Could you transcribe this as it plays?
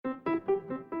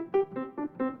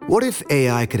What if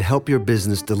AI could help your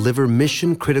business deliver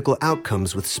mission-critical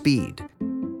outcomes with speed?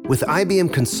 With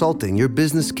IBM Consulting, your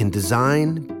business can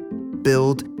design,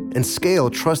 build, and scale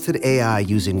trusted AI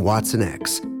using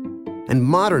watsonx, and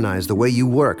modernize the way you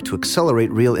work to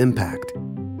accelerate real impact.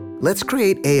 Let's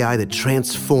create AI that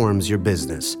transforms your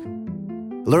business.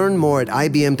 Learn more at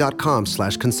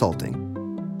ibm.com/consulting.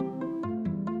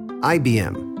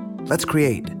 IBM. Let's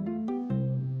create.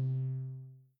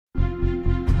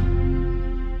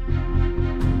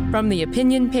 From the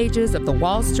opinion pages of the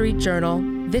Wall Street Journal,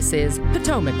 this is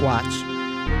Potomac Watch.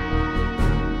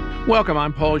 Welcome,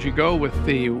 I'm Paul Gigot with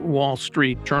the Wall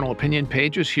Street Journal opinion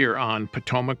pages here on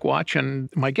Potomac Watch. And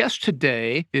my guest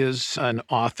today is an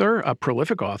author, a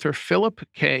prolific author, Philip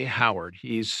K. Howard.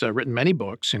 He's written many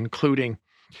books, including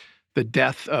The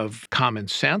Death of Common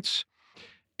Sense.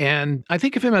 And I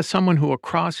think of him as someone who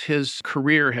across his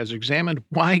career has examined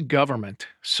why government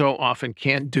so often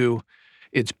can't do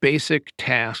its basic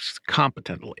tasks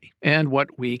competently and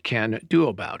what we can do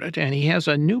about it. And he has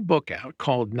a new book out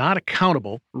called Not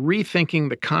Accountable: Rethinking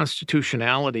the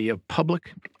Constitutionality of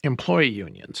Public Employee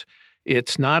Unions.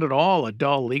 It's not at all a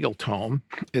dull legal tome.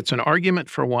 It's an argument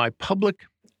for why public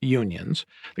unions,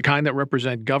 the kind that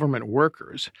represent government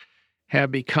workers,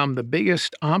 have become the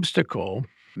biggest obstacle,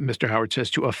 Mr. Howard says,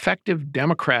 to effective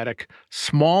democratic,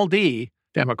 small d,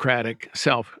 democratic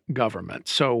self-government.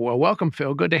 So welcome,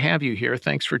 Phil. Good to have you here.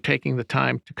 Thanks for taking the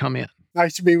time to come in.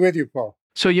 Nice to be with you, Paul.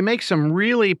 So you make some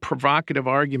really provocative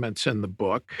arguments in the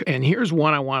book, and here's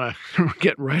one I want to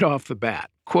get right off the bat.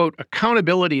 Quote,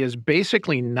 accountability is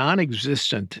basically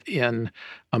non-existent in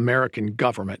American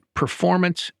government.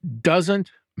 Performance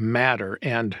doesn't matter,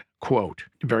 and quote.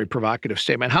 Very provocative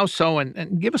statement. How so?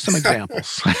 And give us some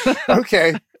examples.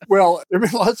 Okay. Well, there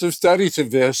have been lots of studies of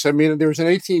this. I mean, there was an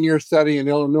 18-year study in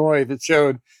Illinois that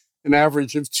showed an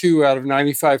average of 2 out of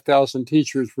 95,000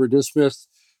 teachers were dismissed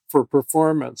for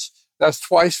performance. That's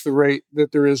twice the rate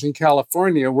that there is in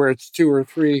California, where it's 2 or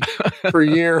 3 per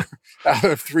year out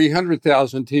of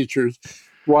 300,000 teachers.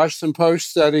 Washington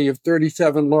Post study of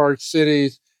 37 large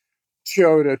cities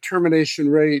showed a termination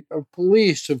rate of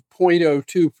police of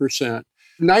 0.02%.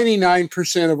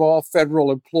 99% of all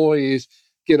federal employees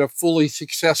get a fully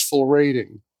successful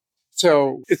rating.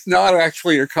 So it's not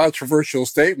actually a controversial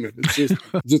statement. It's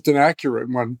just an accurate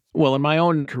one. Well, in my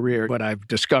own career, what I've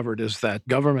discovered is that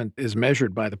government is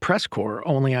measured by the press corps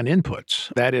only on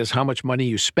inputs. That is how much money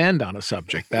you spend on a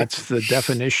subject. That's the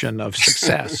definition of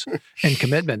success and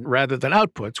commitment rather than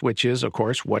outputs, which is, of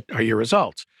course, what are your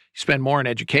results? You spend more in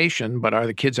education, but are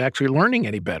the kids actually learning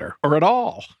any better or at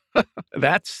all?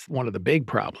 That's one of the big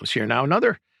problems here. Now,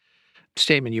 another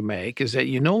statement you make is that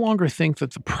you no longer think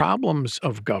that the problems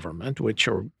of government, which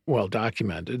are well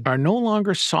documented, are no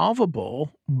longer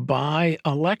solvable by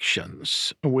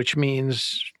elections, which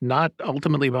means not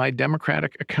ultimately by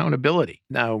democratic accountability.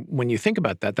 Now, when you think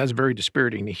about that, that's very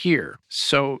dispiriting to hear.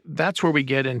 So that's where we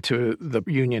get into the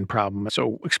union problem.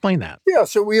 So explain that. Yeah,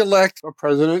 so we elect a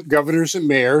president, governors, and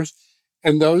mayors,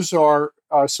 and those are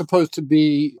supposed to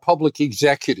be public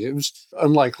executives.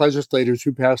 Unlike legislators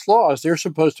who pass laws, they're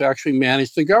supposed to actually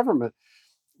manage the government.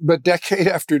 But decade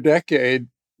after decade,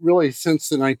 really since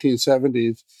the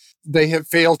 1970s, they have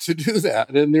failed to do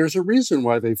that. And there's a reason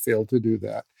why they failed to do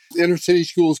that. Inner city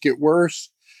schools get worse.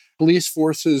 Police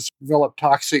forces develop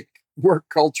toxic work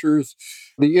cultures.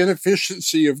 The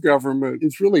inefficiency of government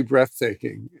is really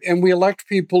breathtaking. And we elect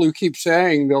people who keep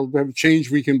saying they'll have change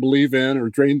we can believe in or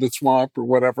drain the swamp or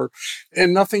whatever,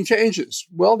 and nothing changes.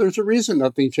 Well, there's a reason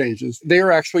nothing changes. They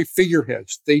are actually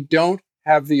figureheads. They don't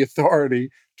have the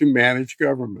authority to manage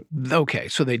government. Okay,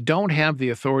 so they don't have the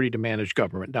authority to manage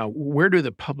government. Now, where do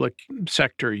the public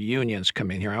sector unions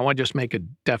come in here? I want to just make a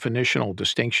definitional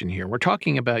distinction here. We're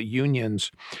talking about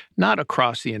unions not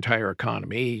across the entire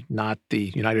economy, not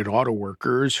the United Auto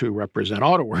Workers who represent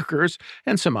auto workers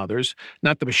and some others,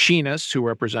 not the machinists who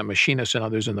represent machinists and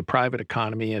others in the private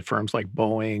economy at firms like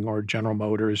Boeing or General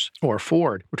Motors or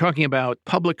Ford. We're talking about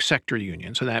public sector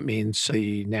unions. So that means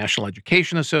the National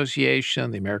Education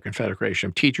Association, the American Federation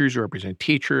of Teachers who represent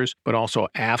teachers, but also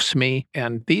AFSCME.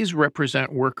 And these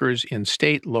represent workers in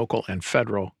state, local, and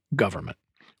federal government.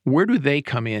 Where do they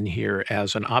come in here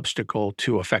as an obstacle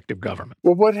to effective government?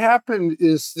 Well, what happened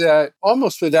is that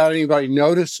almost without anybody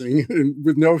noticing,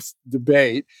 with no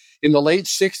debate, in the late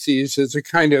 60s, as a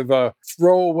kind of a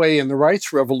throwaway in the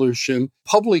rights revolution,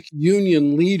 public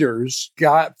union leaders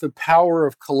got the power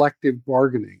of collective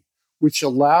bargaining, which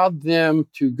allowed them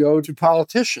to go to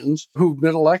politicians who've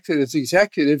been elected as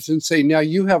executives and say, now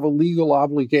you have a legal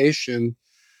obligation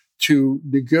to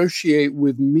negotiate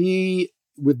with me,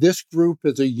 with this group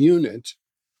as a unit,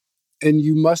 and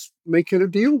you must make it a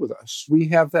deal with us. We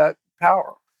have that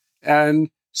power. And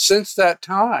since that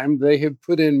time, they have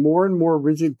put in more and more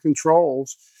rigid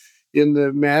controls in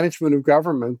the management of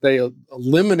government. They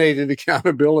eliminated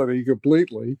accountability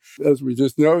completely, as we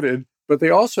just noted, but they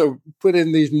also put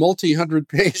in these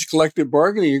multi-hundred-page collective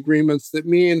bargaining agreements that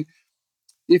mean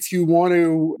if you want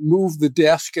to move the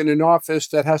desk in an office,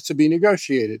 that has to be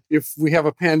negotiated. If we have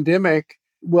a pandemic,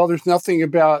 well, there's nothing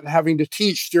about having to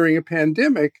teach during a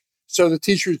pandemic, so the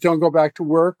teachers don't go back to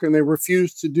work and they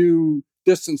refuse to do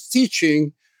distance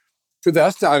teaching, because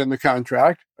that's not in the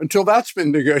contract, until that's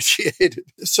been negotiated.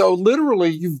 So literally,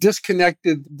 you've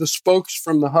disconnected the spokes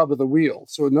from the hub of the wheel,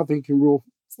 so nothing can rule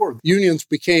forward. Unions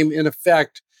became, in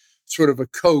effect, sort of a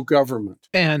co-government.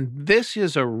 And this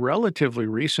is a relatively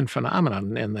recent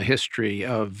phenomenon in the history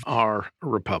of our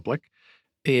republic.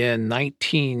 In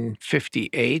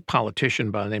 1958, a politician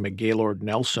by the name of Gaylord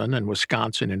Nelson in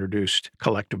Wisconsin introduced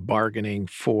collective bargaining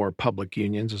for public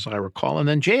unions, as I recall. And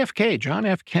then JFK, John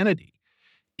F. Kennedy,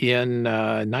 in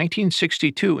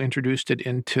 1962, introduced it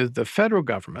into the federal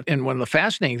government. And one of the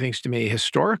fascinating things to me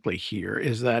historically here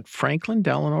is that Franklin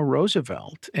Delano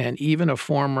Roosevelt and even a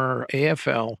former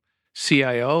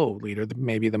AFL-CIO leader,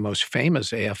 maybe the most famous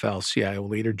AFL-CIO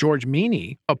leader, George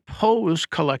Meany,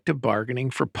 opposed collective bargaining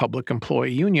for public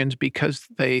employee unions because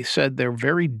they said they're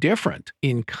very different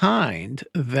in kind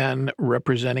than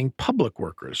representing public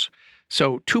workers.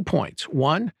 So 2 points.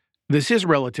 One, this is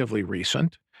relatively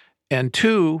recent. And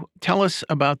two, tell us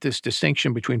about this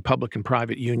distinction between public and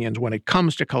private unions when it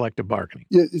comes to collective bargaining.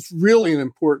 Yeah, it's really an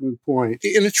important point.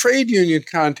 In a trade union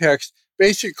context,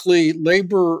 basically,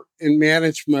 labor and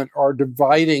management are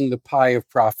dividing the pie of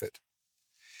profit.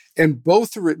 And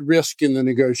both are at risk in the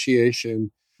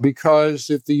negotiation because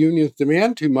if the unions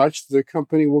demand too much, the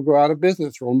company will go out of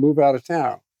business or will move out of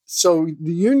town. So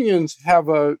the unions have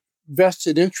a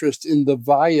vested interest in the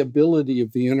viability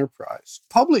of the enterprise.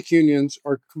 Public unions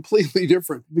are completely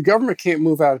different. The government can't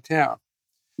move out of town.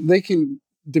 They can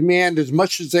demand as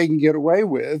much as they can get away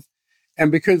with. And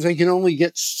because they can only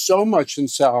get so much in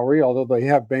salary, although they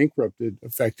have bankrupted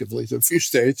effectively a few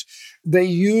states, they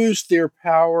use their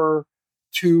power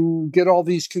to get all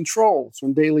these controls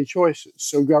on daily choices.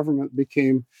 So government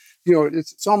became,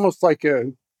 it's almost like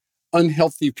an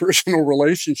unhealthy personal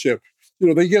relationship.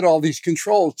 They get all these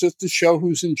controls just to show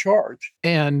who's in charge.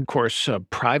 And, of course,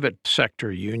 private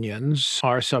sector unions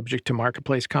are subject to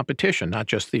marketplace competition, not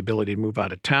just the ability to move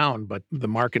out of town, but the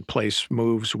marketplace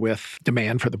moves with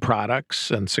demand for the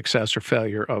products and success or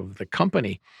failure of the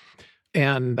company.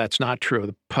 And that's not true of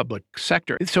the public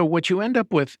sector. So what you end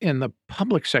up with in the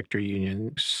public sector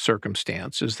union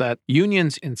circumstance is that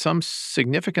unions, in some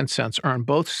significant sense, are on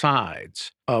both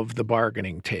sides of the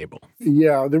bargaining table.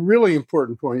 Yeah, the really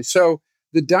important point. So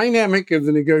the dynamic of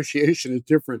the negotiation is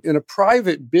different. In a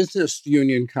private business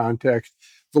union context,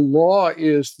 the law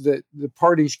is that the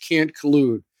parties can't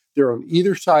collude. They're on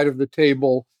either side of the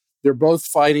table. They're both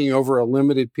fighting over a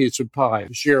limited piece of pie,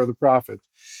 a share of the profits.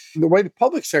 The way the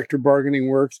public sector bargaining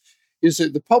works is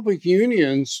that the public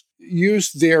unions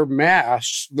use their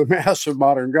mass, the mass of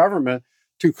modern government,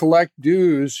 to collect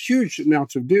dues, huge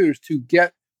amounts of dues, to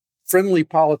get friendly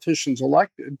politicians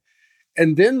elected.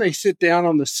 And then they sit down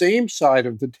on the same side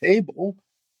of the table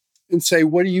and say,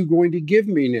 what are you going to give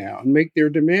me now? And make their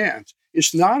demands.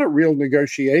 It's not a real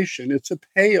negotiation. It's a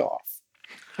payoff.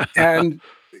 And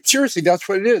seriously, that's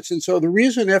what it is. And so the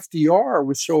reason FDR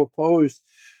was so opposed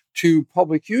to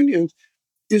public unions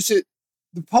is that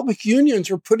the public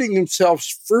unions are putting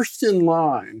themselves first in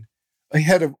line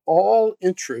ahead of all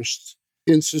interests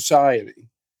in society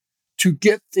to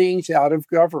get things out of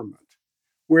government.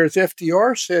 Whereas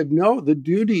FDR said, no, the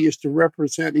duty is to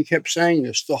represent, he kept saying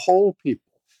this, the whole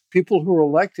people. People who are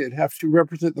elected have to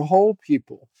represent the whole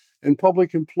people. And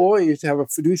public employees have a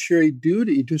fiduciary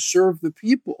duty to serve the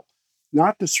people,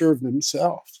 not to serve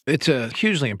themselves. It's a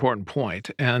hugely important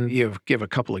point, and you give a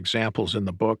couple examples in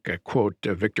the book. I quote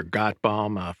Victor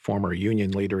Gottbaum, a former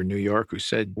union leader in New York, who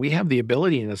said, we have the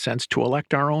ability, in a sense, to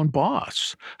elect our own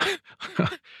boss,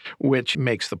 which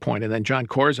makes the point. And then John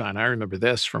Corzine, I remember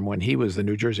this from when he was the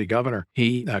New Jersey governor.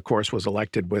 He, of course, was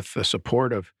elected with the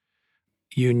support of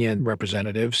union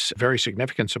representatives, very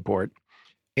significant support.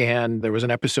 And there was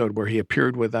an episode where he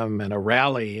appeared with them in a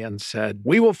rally and said,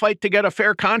 we will fight to get a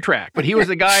fair contract. But he was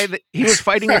the guy that he was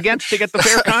fighting against to get the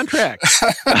fair contract.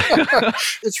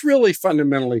 It's really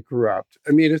fundamentally corrupt.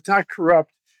 I mean, it's not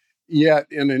corrupt yet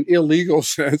in an illegal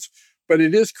sense, but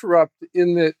it is corrupt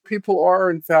in that people are,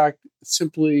 in fact,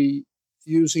 simply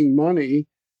using money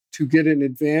to get an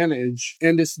advantage.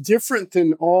 And it's different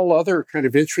than all other kind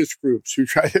of interest groups who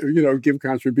try to, give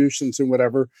contributions and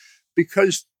whatever,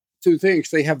 because two things.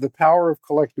 They have the power of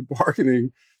collective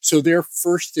bargaining, so they're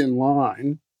first in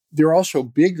line. They're also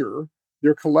bigger.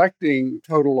 They're collecting a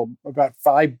total of about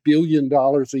 $5 billion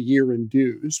a year in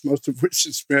dues, most of which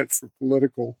is spent for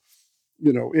political,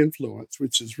 influence,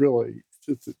 which is really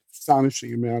just an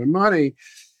astonishing amount of money.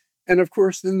 And of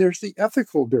course, then there's the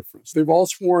ethical difference. They've all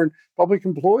sworn, public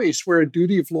employees swear a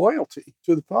duty of loyalty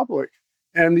to the public.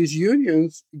 And these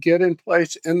unions get in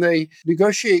place and they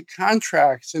negotiate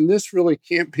contracts, and this really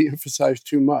can't be emphasized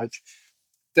too much,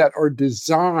 that are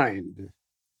designed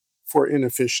for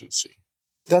inefficiency.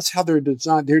 That's how they're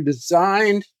designed. They're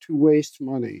designed to waste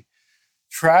money.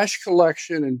 Trash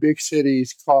collection in big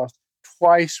cities costs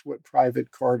twice what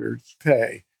private carters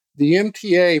pay. The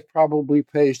MTA probably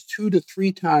pays 2 to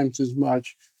 3 times as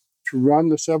much to run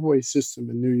the subway system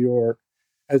in New York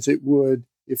as it would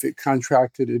if it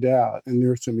contracted it out. And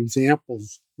there are some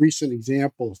recent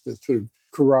examples that sort of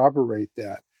corroborate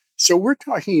that. So we're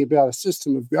talking about a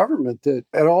system of government that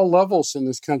at all levels in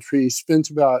this country spends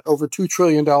about over $2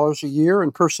 trillion a year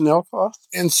in personnel costs.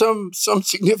 And some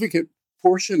significant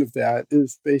portion of that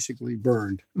is basically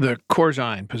burned. The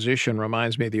Corzine position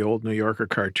reminds me of the old New Yorker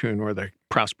cartoon where the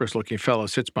prosperous-looking fellow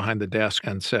sits behind the desk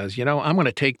and says, I'm going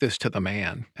to take this to the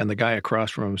man. And the guy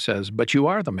across from him says, but you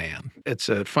are the man. It's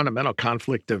a fundamental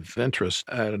conflict of interest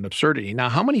at an absurdity. Now,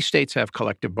 how many states have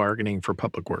collective bargaining for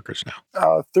public workers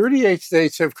now? 38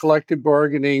 states have collective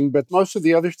bargaining, but most of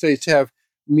the other states have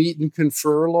meet and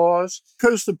confer laws.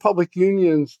 Because the public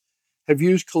unions have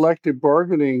used collective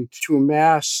bargaining to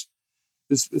amass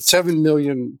 7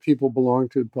 million people belong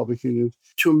to public unions,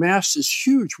 to amass this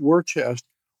huge war chest.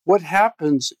 What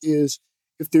happens is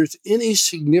if there's any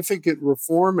significant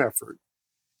reform effort,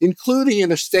 including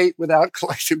in a state without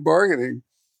collective bargaining,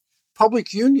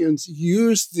 public unions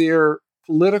use their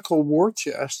political war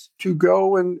chest to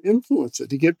go and influence it,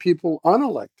 to get people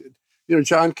unelected.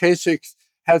 John Kasich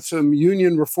had some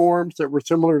union reforms that were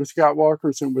similar to Scott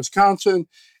Walker's in Wisconsin,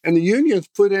 and the unions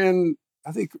put in,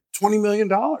 I think, $20 million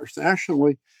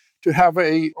nationally to have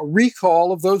a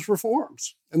recall of those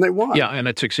reforms. And they won. Yeah, and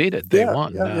it succeeded. They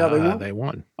won. They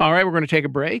won. All right, we're going to take a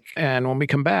break. And when we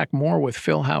come back, more with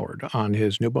Phil Howard on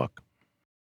his new book.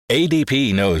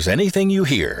 ADP knows anything you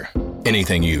hear,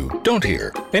 anything you don't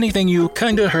hear, anything you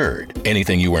kind of heard,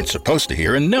 anything you weren't supposed to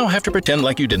hear and now have to pretend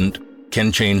like you didn't,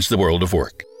 can change the world of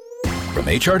work. From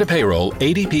HR to payroll,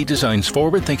 ADP designs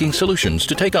forward-thinking solutions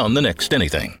to take on the next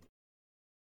anything.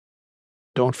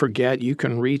 Don't forget, you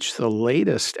can reach the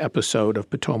latest episode of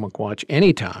Potomac Watch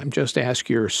anytime. Just ask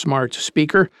your smart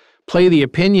speaker, play the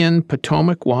Opinion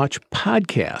Potomac Watch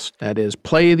podcast. That is,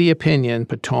 play the Opinion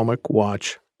Potomac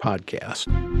Watch podcast.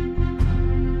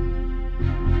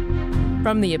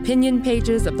 From the opinion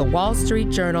pages of the Wall Street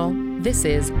Journal, this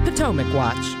is Potomac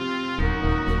Watch.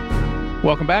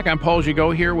 Welcome back. I'm Paul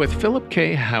Gigot here with Philip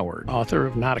K. Howard, author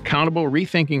of Not Accountable,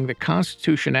 Rethinking the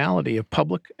Constitutionality of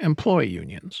Public Employee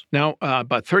Unions. Now,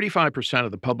 about 35%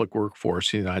 of the public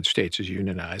workforce in the United States is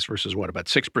unionized versus about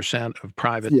 6% of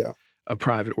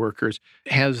private workers.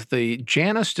 Has the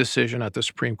Janus decision at the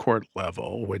Supreme Court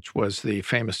level, which was the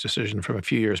famous decision from a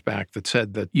few years back that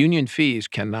said that union fees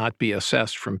cannot be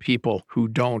assessed from people who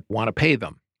don't want to pay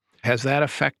them, has that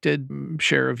affected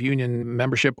share of union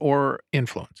membership or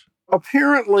influence?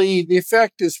 Apparently, the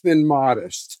effect has been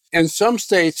modest, and some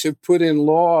states have put in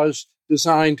laws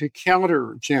designed to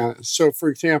counter Janus. So, for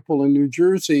example, in New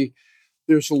Jersey,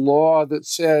 there's a law that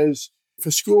says if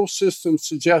a school system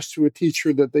suggests to a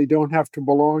teacher that they don't have to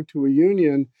belong to a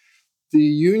union, the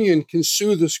union can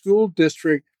sue the school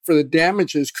district for the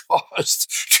damages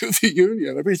caused to the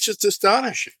union. I mean, it's just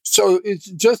astonishing. So it's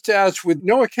just as with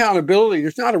no accountability,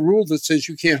 there's not a rule that says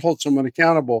you can't hold someone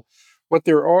accountable. What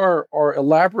there are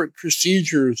elaborate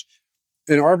procedures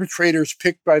and arbitrators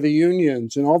picked by the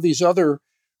unions and all these other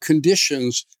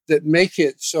conditions that make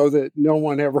it so that no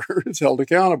one ever is held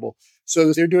accountable.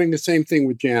 So they're doing the same thing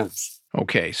with Janus.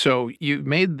 Okay, so you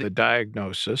made the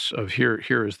diagnosis of here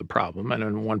is the problem. And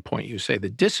at one point you say the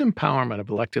disempowerment of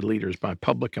elected leaders by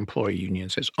public employee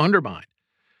unions has undermined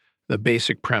the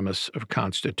basic premise of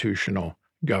constitutional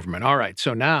government. All right,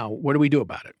 so now what do we do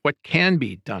about it? What can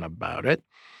be done about it?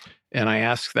 And I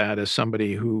ask that as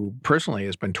somebody who personally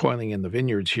has been toiling in the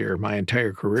vineyards here my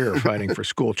entire career, fighting for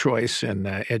school choice and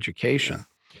education.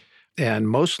 And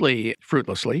mostly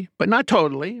fruitlessly, but not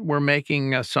totally. We're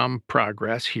making some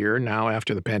progress here now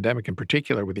after the pandemic, in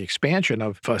particular, with the expansion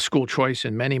of school choice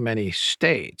in many, many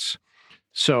states.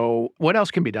 So what else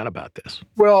can be done about this?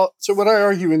 Well, so what I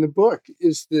argue in the book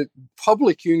is that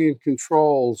public union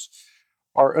controls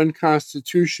are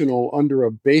unconstitutional under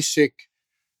a basic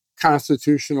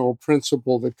constitutional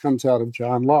principle that comes out of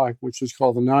John Locke, which is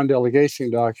called the non-delegation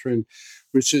doctrine,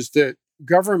 which is that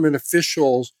government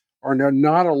officials are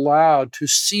not allowed to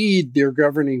cede their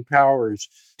governing powers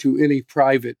to any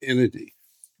private entity.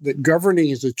 That governing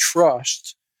is a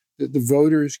trust that the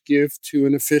voters give to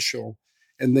an official,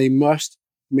 and they must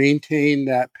maintain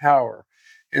that power.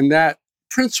 And that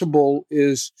principle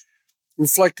is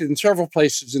reflected in several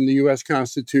places in the U.S.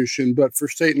 Constitution, but for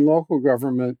state and local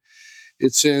government,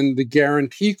 it's in the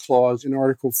guarantee clause in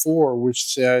Article 4, which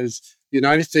says the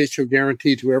United States shall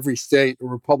guarantee to every state a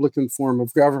Republican form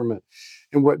of government.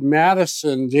 And what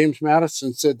James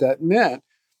Madison said that meant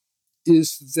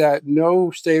is that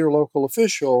no state or local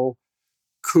official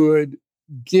could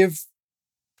give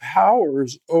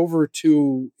powers over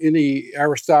to any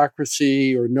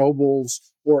aristocracy or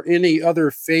nobles or any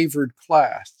other favored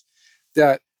class,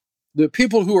 that the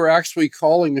people who are actually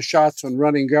calling the shots on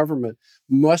running government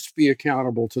must be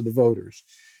accountable to the voters.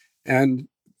 And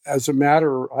as a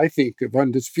matter, I think, of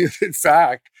undisputed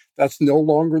fact, that's no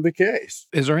longer the case.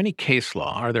 Is there any case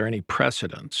law? Are there any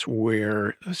precedents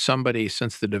where somebody,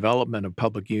 since the development of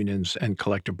public unions and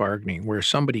collective bargaining, where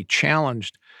somebody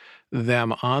challenged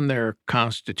them on their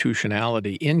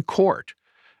constitutionality in court?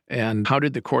 And how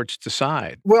did the courts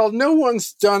decide? Well, no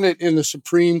one's done it in the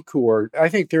Supreme Court. I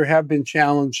think there have been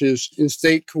challenges in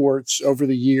state courts over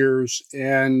the years,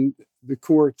 and the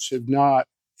courts have not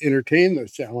entertained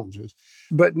those challenges.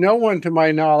 But no one, to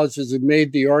my knowledge, has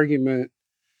made the argument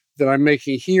that I'm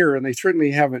making here, and they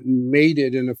certainly haven't made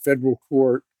it in a federal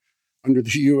court under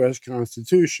the U.S.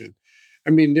 Constitution. I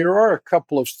mean, there are a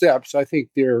couple of steps. I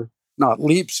think they're not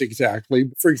leaps exactly.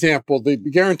 For example, the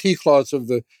guarantee clause of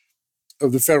the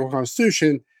federal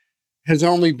Constitution has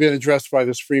only been addressed by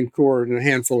the Supreme Court in a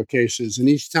handful of cases. And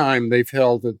each time they've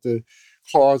held that the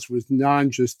clause was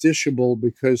non-justiciable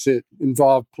because it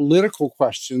involved political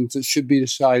questions that should be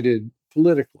decided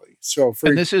politically.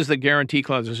 And this is the guarantee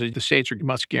clause. The states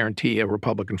must guarantee a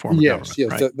Republican form of government.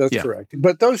 Yes, right? That's correct.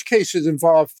 But those cases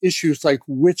involve issues like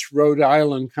which Rhode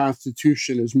Island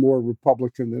Constitution is more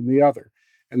Republican than the other.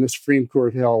 And the Supreme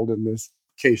Court held in this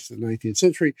case in the 19th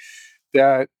century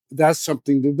that that's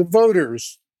something that the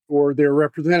voters or their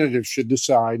representatives should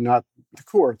decide, not the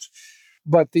courts.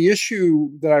 But the issue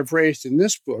that I've raised in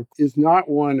this book is not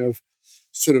one of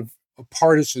sort of a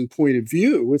partisan point of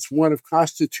view. It's one of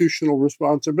constitutional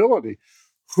responsibility.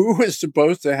 Who is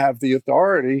supposed to have the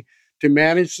authority to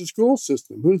manage the school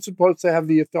system? Who's supposed to have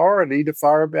the authority to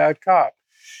fire a bad cop?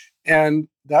 And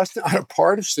that's not a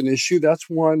partisan issue. That's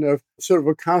one of sort of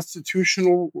a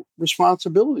constitutional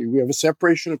responsibility. We have a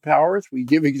separation of powers. We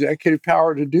give executive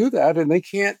power to do that, and they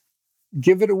can't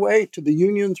give it away to the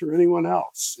unions or anyone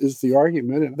else, is the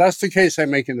argument. And that's the case I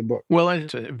make in the book. Well,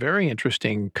 it's a very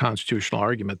interesting constitutional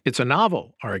argument. It's a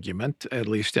novel argument, at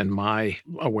least in my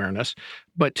awareness.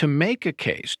 But to make a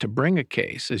case, to bring a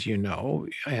case, as you know,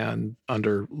 and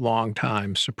under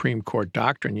long-time Supreme Court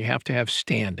doctrine, you have to have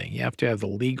standing. You have to have the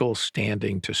legal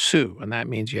standing to sue. And that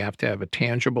means you have to have a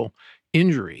tangible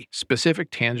injury, specific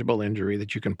tangible injury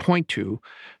that you can point to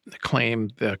claim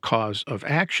the cause of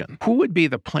action. Who would be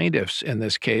the plaintiffs in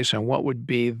this case, and what would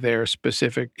be their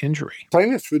specific injury?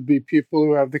 Plaintiffs would be people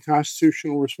who have the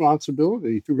constitutional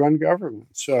responsibility to run government.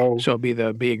 So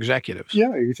it'd be executives.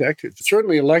 Yeah, executives.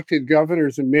 Certainly elected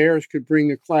governors and mayors could bring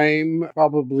the claim.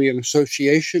 Probably an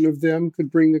association of them could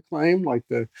bring the claim, like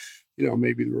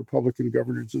maybe the Republican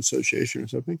Governors Association or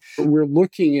something. But we're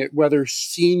looking at whether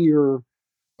senior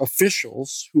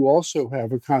officials who also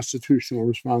have a constitutional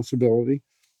responsibility,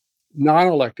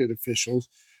 non-elected officials,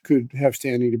 could have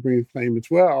standing to bring a claim as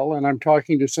well. And I'm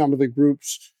talking to some of the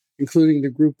groups, including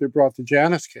the group that brought the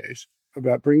Janus case,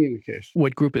 about bringing the case.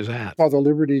 What group is that? Called the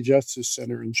Liberty Justice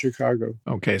Center in Chicago.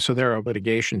 Okay, so they're a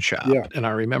litigation shop. Yeah. And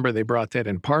I remember they brought that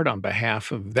in part on behalf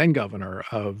of then-governor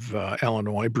of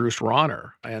Illinois, Bruce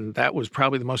Rauner. And that was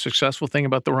probably the most successful thing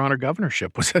about the Rauner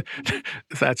governorship was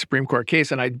that Supreme Court case.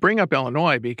 And I bring up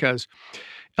Illinois because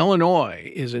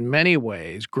Illinois is in many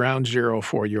ways ground zero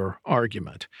for your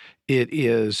argument. It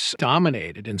is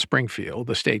dominated in Springfield,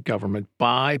 the state government,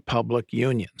 by public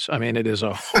unions. I mean,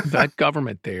 that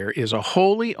government there is a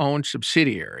wholly owned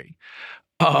subsidiary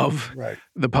of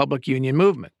the public union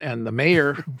movement. And the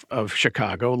mayor of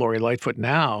Chicago, Lori Lightfoot,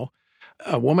 now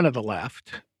a woman of the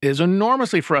left, is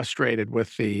enormously frustrated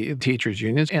with the teachers'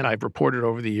 unions. And I've reported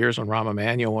over the years on Rahm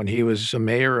Emanuel when he was the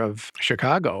mayor of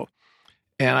Chicago.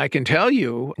 And I can tell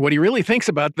you what he really thinks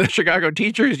about the Chicago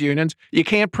teachers' unions. You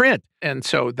can't print. And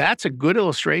so that's a good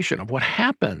illustration of what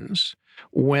happens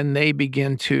when they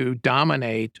begin to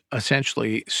dominate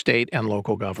essentially state and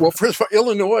local government. Well, first of all,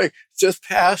 Illinois just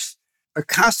passed a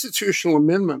constitutional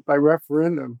amendment by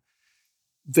referendum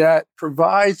that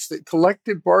provides that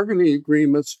collective bargaining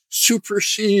agreements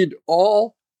supersede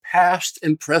all past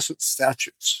and present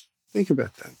statutes. Think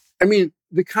about that. I mean,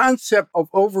 the concept of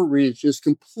overreach is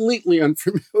completely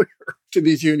unfamiliar to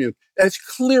these unions. That's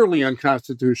clearly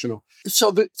unconstitutional.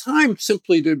 So the time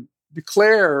simply to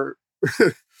declare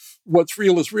what's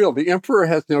real is real. The emperor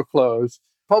has no clothes.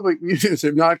 Public unions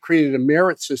have not created a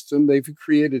merit system. They've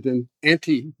created an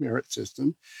anti-merit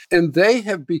system. And they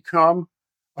have become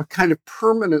a kind of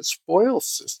permanent spoils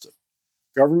system.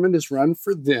 Government is run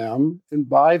for them and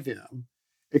by them,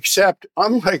 except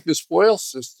unlike the spoils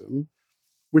system,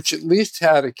 which at least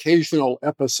had occasional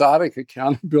episodic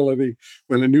accountability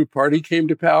when a new party came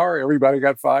to power, everybody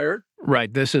got fired.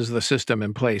 Right. This is the system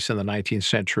in place in the 19th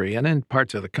century and in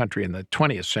parts of the country in the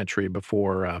 20th century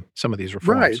before some of these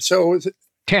reforms. Right. So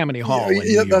Tammany Hall in New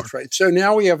York. That's right. So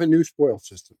now we have a new spoil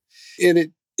system. And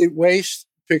it wastes,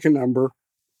 pick a number,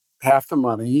 half the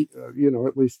money,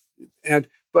 at least.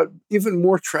 But even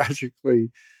more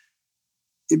tragically,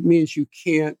 it means you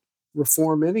can't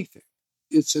reform anything.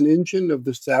 It's an engine of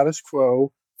the status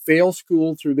quo. Fail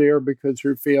schools are there because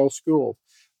they're failed schools.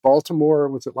 Baltimore,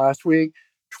 was it last week?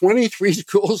 23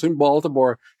 schools in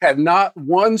Baltimore had not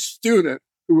one student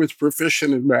who was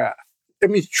proficient in math. I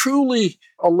mean, truly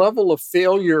a level of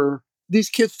failure. These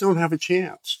kids don't have a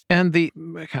chance. And the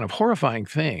kind of horrifying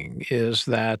thing is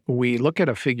that we look at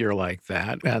a figure like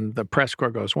that and the press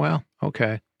corps goes, well,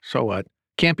 okay, so what?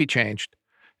 Can't be changed.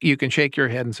 You can shake your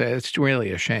head and say, it's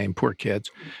really a shame, poor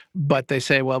kids. But they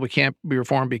say, well, we can't be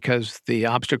reformed because the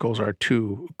obstacles are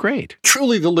too great.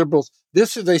 Truly, the liberals,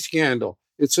 this is a scandal.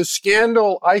 It's a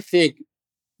scandal, I think,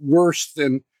 worse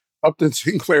than Upton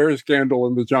Sinclair's scandal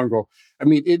in the jungle. I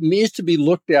mean, it needs to be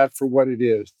looked at for what it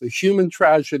is. The human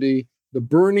tragedy, the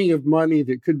burning of money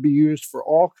that could be used for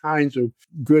all kinds of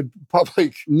good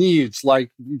public needs,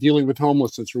 like dealing with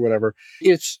homelessness or whatever.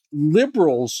 It's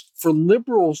for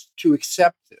liberals to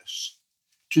accept this,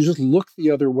 to just look the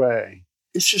other way.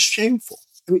 It's just shameful.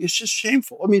 I mean, it's just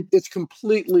shameful. I mean,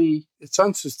 it's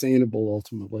unsustainable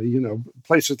ultimately.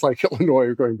 Places like Illinois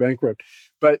are going bankrupt.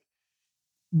 But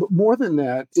more than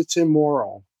that, it's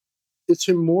immoral. It's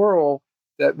immoral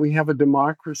that we have a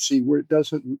democracy where it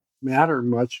doesn't matter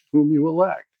much whom you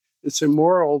elect. It's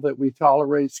immoral that we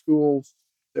tolerate schools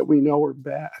that we know are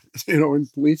bad,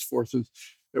 and police forces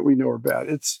that we know are bad.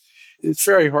 It's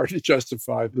very hard to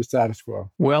justify the status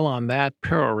quo. Well, on that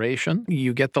peroration,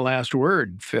 you get the last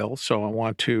word, Phil. So I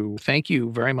want to thank you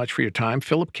very much for your time.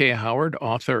 Philip K. Howard,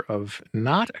 author of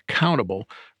Not Accountable,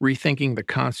 Rethinking the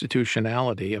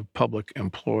Constitutionality of Public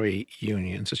Employee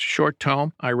Unions. It's a short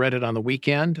tome. I read it on the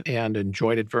weekend and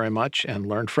enjoyed it very much and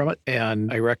learned from it,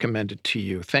 and I recommend it to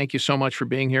you. Thank you so much for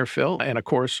being here, Phil. And of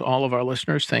course, all of our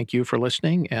listeners, thank you for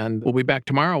listening. And we'll be back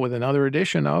tomorrow with another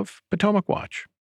edition of Potomac Watch.